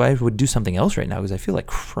of reasons why I would do something else right now because I feel like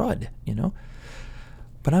crud,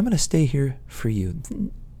 But I'm going to stay here for you.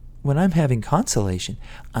 When I'm having consolation,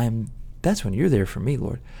 that's when you're there for me,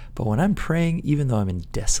 Lord. But when I'm praying, even though I'm in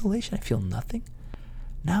desolation, I feel nothing.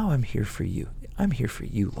 Now I'm here for you. I'm here for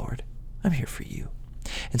you, Lord. I'm here for you.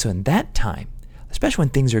 And so in that time, especially when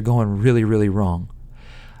things are going really, really wrong,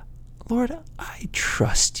 Lord, I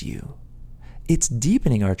trust you. It's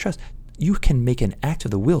deepening our trust. You can make an act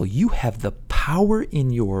of the will. You have the power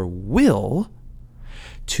in your will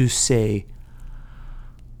to say,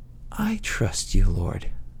 I trust you,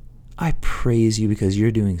 Lord. I praise you because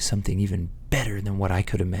you're doing something even better than what I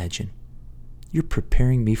could imagine. You're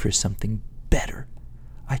preparing me for something better.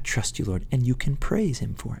 I trust you, Lord, and you can praise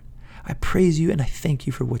him for it. I praise you and I thank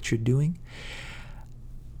you for what you're doing.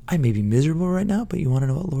 I may be miserable right now, but you want to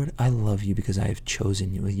know what, Lord? I love you because I have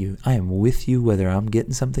chosen you. I am with you whether I'm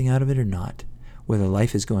getting something out of it or not. Whether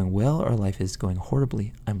life is going well or life is going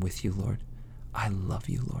horribly, I'm with you, Lord. I love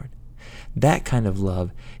you, Lord. That kind of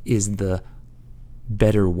love is the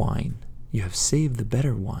better wine. You have saved the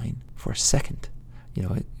better wine for a second.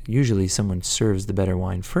 Usually someone serves the better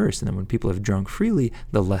wine first, and then when people have drunk freely,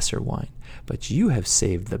 the lesser wine. But you have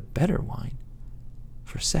saved the better wine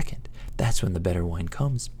for a second. That's when the better wine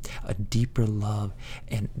comes. A deeper love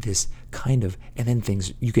and this kind of, and then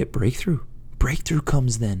you get breakthrough. Breakthrough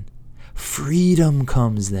comes then. Freedom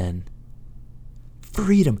comes then.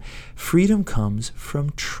 Freedom comes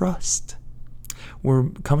from trust. We're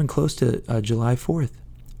coming close to July 4th.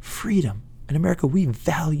 Freedom. In America, we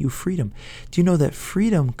value freedom. Do you know that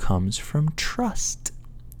freedom comes from trust?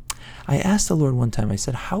 I asked the Lord one time, I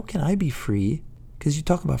said, how can I be free? Because you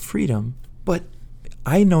talk about freedom, but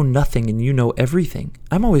I know nothing and you know everything.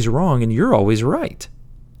 I'm always wrong and you're always right.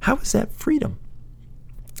 How is that freedom?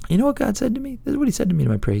 You know what God said to me? This is what he said to me in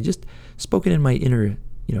my prayer. He just spoke it in my inner,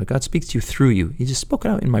 God speaks to you through you. He just spoke it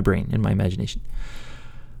out in my brain, in my imagination.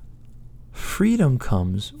 Freedom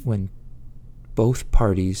comes when both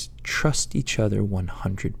parties trust each other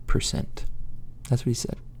 100%. That's what he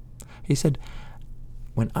said. He said,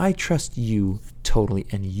 when I trust you totally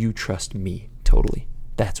and you trust me totally,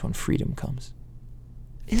 that's when freedom comes.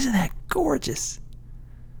 Isn't that gorgeous?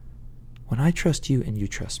 When I trust you and you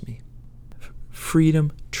trust me.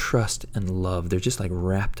 Freedom, trust, and love, they're just like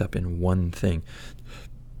wrapped up in one thing.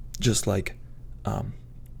 Just like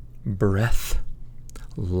breath,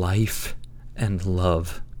 life, and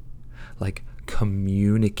love. Like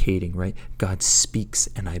communicating, right? God speaks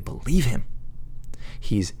and I believe him.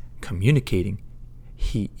 He's communicating.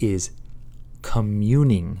 He is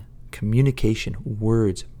communing. Communication,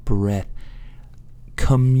 words, breath,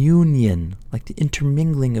 communion, like the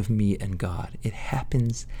intermingling of me and God. It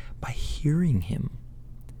happens by hearing him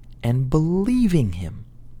and believing him.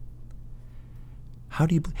 How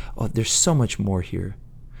do you believe? Oh, there's so much more here.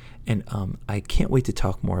 And I can't wait to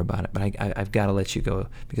talk more about it, but I've got to let you go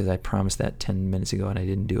because I promised that 10 minutes ago and I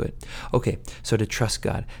didn't do it. Okay, so to trust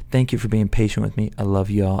God. Thank you for being patient with me. I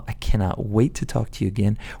love you all. I cannot wait to talk to you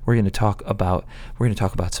again. We're going to talk about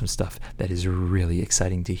some stuff that is really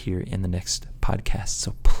exciting to hear in the next podcast.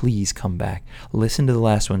 So please come back. Listen to the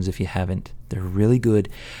last ones if you haven't. They're really good.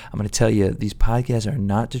 I'm going to tell you, these podcasts are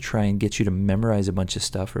not to try and get you to memorize a bunch of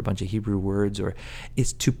stuff or a bunch of Hebrew words, or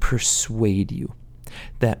it's to persuade you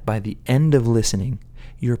that by the end of listening,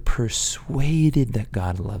 you're persuaded that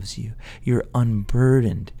God loves you. You're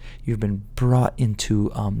unburdened. You've been brought into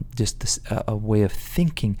a way of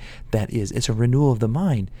thinking it's a renewal of the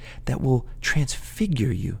mind that will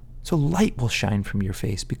transfigure you. So light will shine from your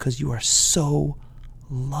face because you are so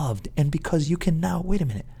loved. And because you can now, wait a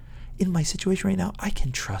minute, in my situation right now, I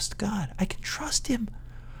can trust God. I can trust him.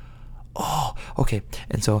 Oh, okay.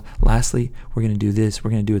 And so lastly, we're going to do this.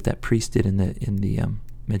 We're going to do what that priest did in the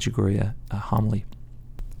Medjugorje homily.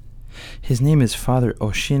 His name is Father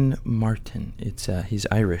Oisin Martin. He's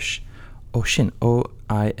Irish. Oisin,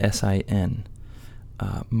 Oisin,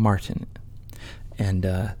 Martin.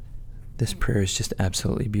 And this prayer is just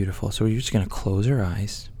absolutely beautiful. So we're just going to close our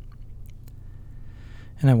eyes.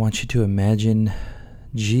 And I want you to imagine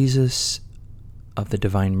Jesus of the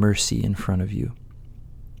Divine Mercy in front of you.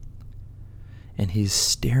 And he's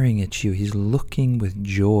staring at you. He's looking with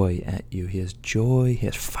joy at you. He has joy. He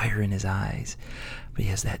has fire in his eyes. But he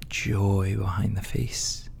has that joy behind the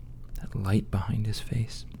face, that light behind his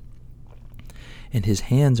face. And his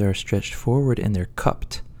hands are stretched forward and they're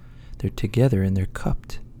cupped. They're together and they're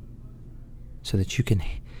cupped. So that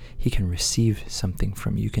he can receive something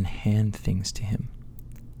from you. You can hand things to him.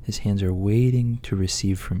 His hands are waiting to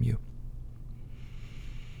receive from you.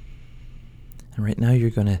 And right now you're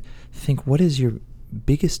going to think, what is your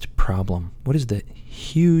biggest problem? What is the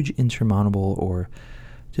huge insurmountable, or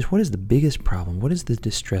just what is the biggest problem? What is the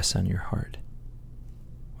distress on your heart?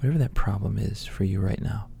 Whatever that problem is for you right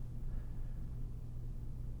now.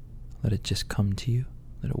 Let it just come to you.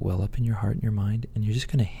 Let it well up in your heart and your mind. And you're just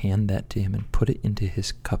going to hand that to him and put it into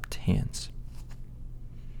his cupped hands.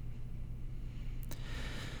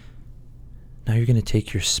 Now you're going to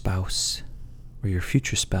take your spouse or your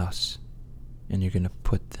future spouse and you're going to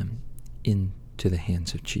put them into the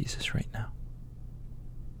hands of Jesus right now.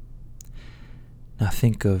 Now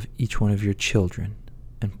think of each one of your children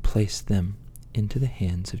and place them into the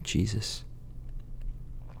hands of Jesus,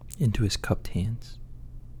 into his cupped hands.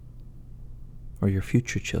 Or your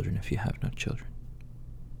future children if you have no children,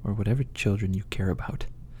 or whatever children you care about.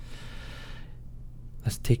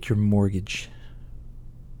 Let's take your mortgage,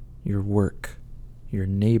 your work, your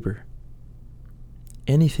neighbor,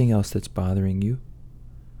 anything else that's bothering you.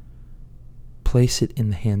 Place it in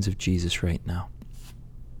the hands of Jesus right now.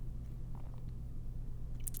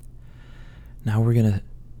 Now we're going to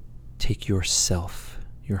take yourself,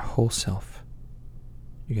 your whole self.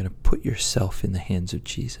 You're going to put yourself in the hands of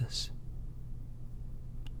Jesus.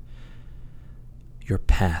 Your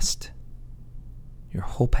past, your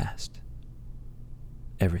whole past,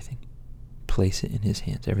 everything. Place it in his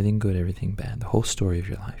hands. Everything good, everything bad, the whole story of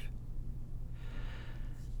your life.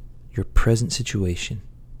 Your present situation,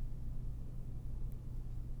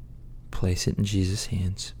 place it in Jesus'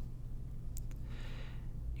 hands.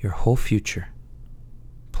 Your whole future,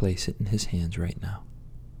 place it in his hands right now.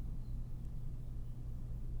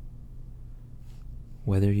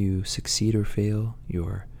 Whether you succeed or fail,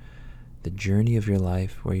 the journey of your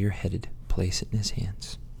life, where you're headed, place it in his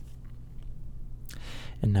hands.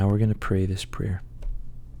 And now we're going to pray this prayer.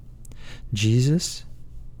 Jesus,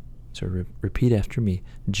 so repeat after me.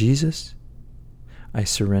 Jesus, I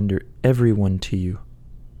surrender everyone to you.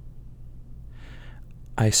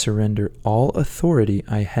 I surrender all authority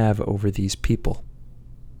I have over these people.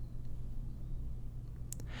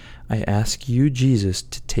 I ask you, Jesus,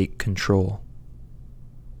 to take control.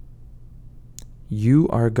 You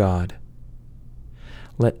are God.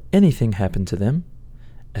 Let anything happen to them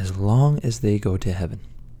as long as they go to heaven.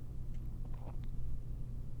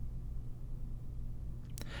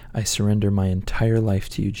 I surrender my entire life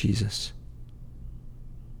to you, Jesus.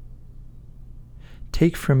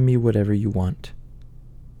 Take from me whatever you want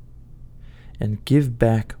and give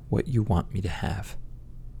back what you want me to have.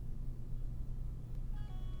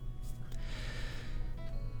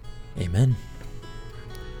 Amen.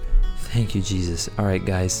 Thank you, Jesus. All right,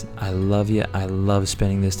 guys, I love you. I love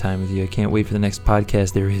spending this time with you. I can't wait for the next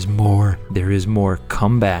podcast. There is more. There is more.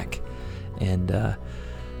 Come back. And,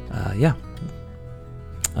 yeah.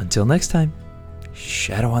 Until next time,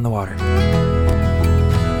 Shadow on the Water.